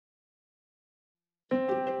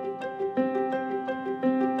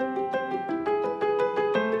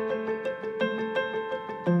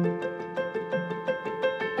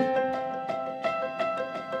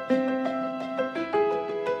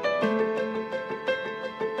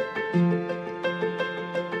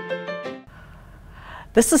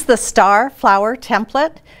This is the star flower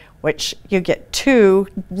template, which you get two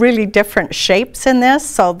really different shapes in this.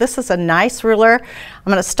 So this is a nice ruler. I'm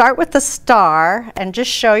going to start with the star and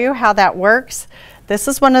just show you how that works. This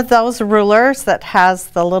is one of those rulers that has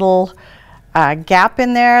the little gap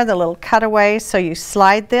in there, the little cutaway. So you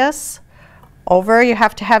slide this over. You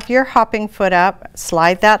have to have your hopping foot up.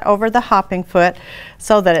 Slide that over the hopping foot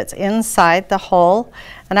so that it's inside the hole.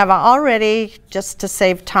 And I've already, just to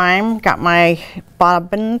save time, got my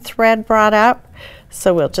bobbin thread brought up.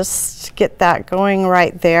 So we'll just get that going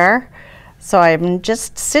right there. So I'm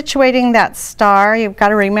just situating that star. You've got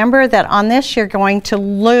to remember that on this you're going to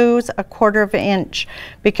lose 1/4 inch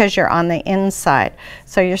because you're on the inside.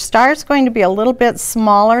 So your star is going to be a little bit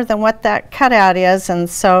smaller than what that cutout is, and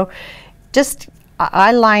so just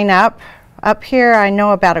I line up here. I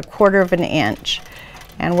know about 1/4 inch,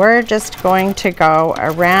 and we're just going to go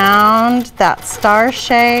around that star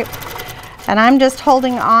shape. And I'm just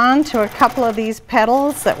holding on to a couple of these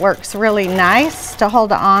petals. That works really nice to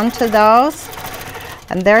hold on to those.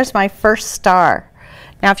 And there's my first star.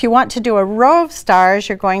 Now if you want to do a row of stars,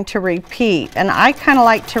 you're going to repeat. And I kind of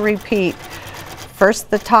like to repeat first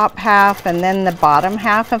the top half and then the bottom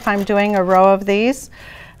half if I'm doing a row of these.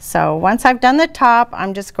 So once I've done the top,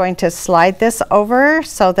 I'm just going to slide this over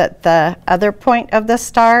so that the other point of the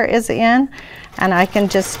star is in. And I can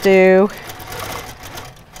just do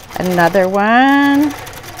another one,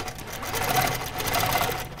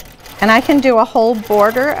 and I can do a whole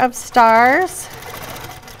border of stars,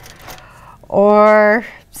 or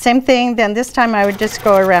same thing, then this time I would just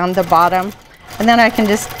go around the bottom, and then I can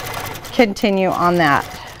just continue on that.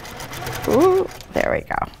 Ooh, there we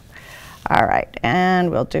go. All right,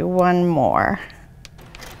 and we'll do one more.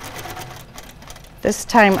 This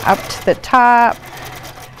time up to the top,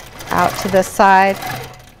 out to the side.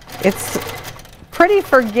 It's pretty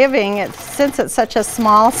forgiving. Since it's such a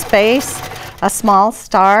small space, a small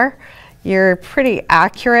star, you're pretty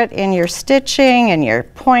accurate in your stitching and your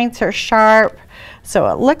points are sharp, so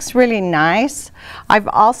it looks really nice. I've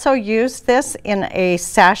also used this in a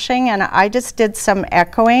sashing, and I just did some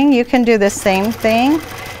echoing. You can do the same thing.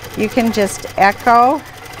 You can just echo.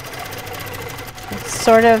 It's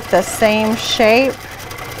sort of the same shape.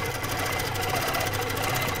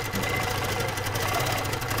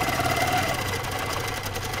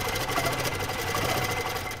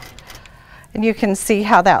 And you can see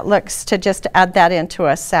how that looks to just add that into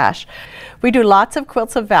a sash. We do lots of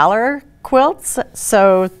Quilts of Valor quilts,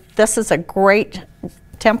 so this is a great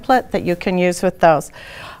template that you can use with those.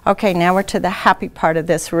 Okay, now we're to the happy part of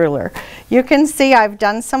this ruler. You can see I've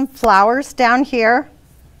done some flowers down here.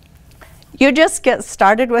 You just get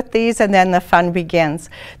started with these and then the fun begins.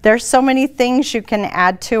 There's so many things you can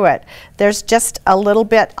add to it. There's just a little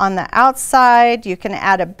bit on the outside. You can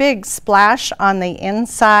add a big splash on the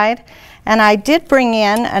inside. And I did bring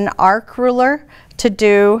in an arc ruler to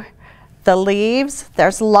do the leaves.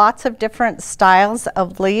 There's lots of different styles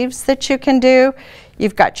of leaves that you can do.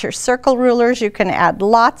 You've got your circle rulers. You can add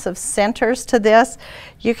lots of centers to this.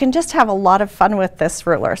 You can just have a lot of fun with this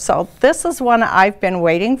ruler. So this is one I've been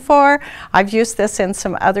waiting for. I've used this in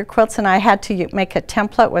some other quilts, and I had to make a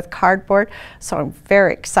template with cardboard, so I'm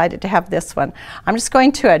very excited to have this one. I'm just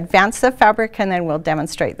going to advance the fabric and then we'll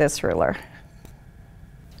demonstrate this ruler.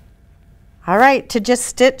 All right, to just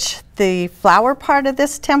stitch the flower part of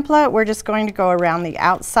this template, we're just going to go around the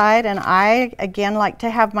outside, and I again like to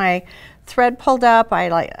have my thread pulled up. I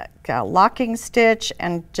like a locking stitch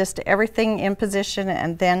and just everything in position,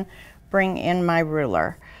 and then bring in my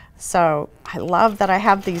ruler. So I love that I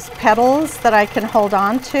have these petals that I can hold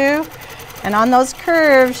on to, and on those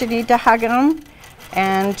curves you need to hug them,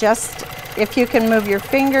 and just if you can move your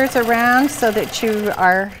fingers around so that you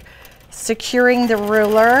are securing the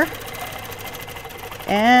ruler.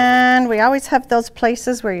 And we always have those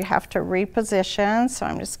places where you have to reposition, so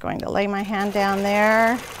I'm just going to lay my hand down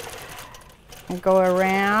there and go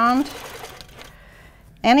around.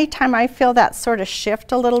 Anytime I feel that sort of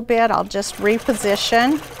shift a little bit, I'll just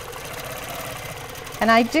reposition.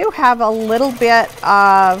 And I do have a little bit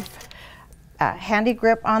of handy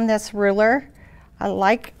grip on this ruler. I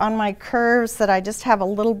like on my curves that I just have a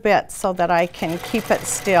little bit so that I can keep it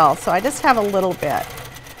still. So I just have a little bit.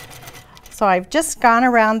 So I've just gone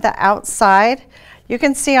around the outside. You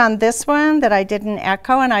can see on this one that I did an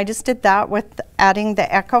echo, and I just did that with adding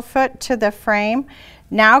the echo foot to the frame.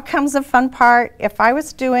 Now comes the fun part. If I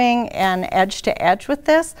was doing an edge to edge with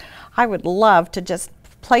this, I would love to just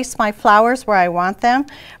place my flowers where I want them,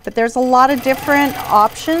 but there's a lot of different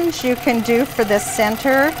options you can do for this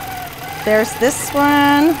center. There's this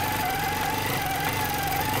one.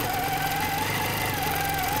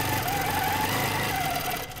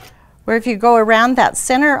 where if you go around that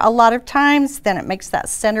center a lot of times, then it makes that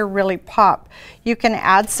center really pop. You can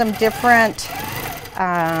add some different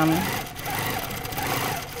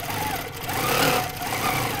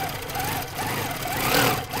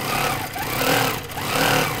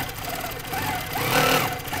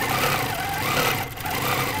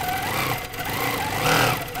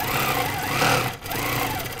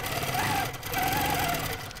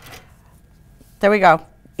there we go.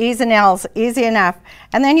 Easy nails, easy enough.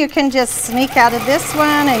 And then you can just sneak out of this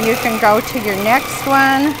one and you can go to your next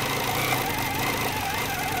one.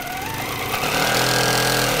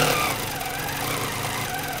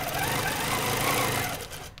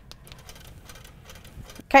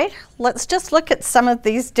 Okay, let's just look at some of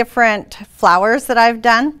these different flowers that I've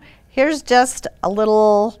done. Here's just a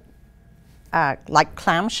little like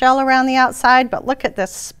clamshell around the outside, but look at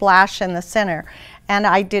this splash in the center. And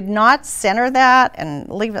I did not center that and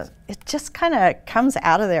leave it, it just kind of comes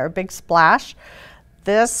out of there, a big splash.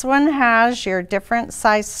 This one has your different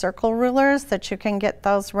size circle rulers that you can get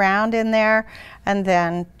those round in there and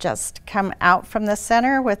then just come out from the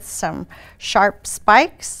center with some sharp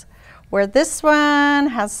spikes. Where this one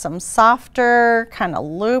has some softer kind of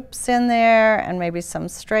loops in there and maybe some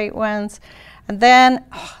straight ones. And then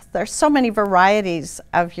there's so many varieties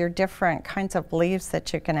of your different kinds of leaves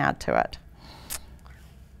that you can add to it.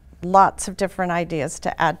 Lots of different ideas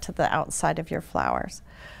to add to the outside of your flowers.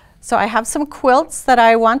 So I have some quilts that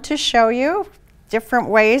I want to show you, different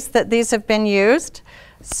ways that these have been used.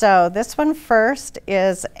 So this one first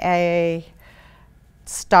is a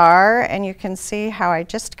star, and you can see how I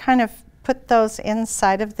just kind of put those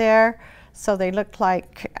inside of there so they look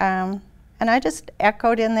like, and I just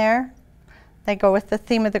echoed in there. They go with the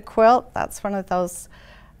theme of the quilt. That's one of those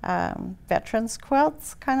veterans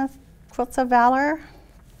quilts, kind of quilts of valor.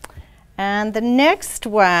 And the next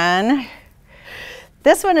one,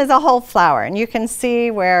 this one is a whole flower, and you can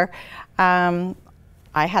see where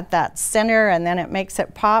I had that center and then it makes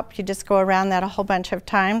it pop. You just go around that a whole bunch of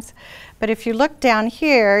times. But if you look down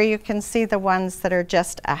here, you can see the ones that are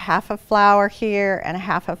just a half a flower here and a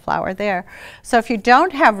half a flower there. So if you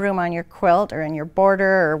don't have room on your quilt or in your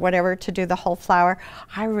border or whatever to do the whole flower,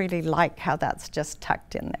 I really like how that's just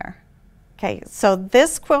tucked in there. Okay, so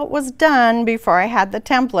this quilt was done before I had the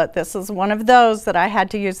template. This is one of those that I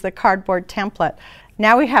had to use the cardboard template.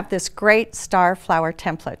 Now we have this great star flower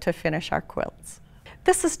template to finish our quilts.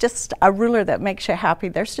 This is just a ruler that makes you happy.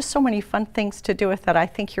 There's just so many fun things to do with it. I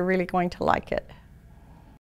think you're really going to like it.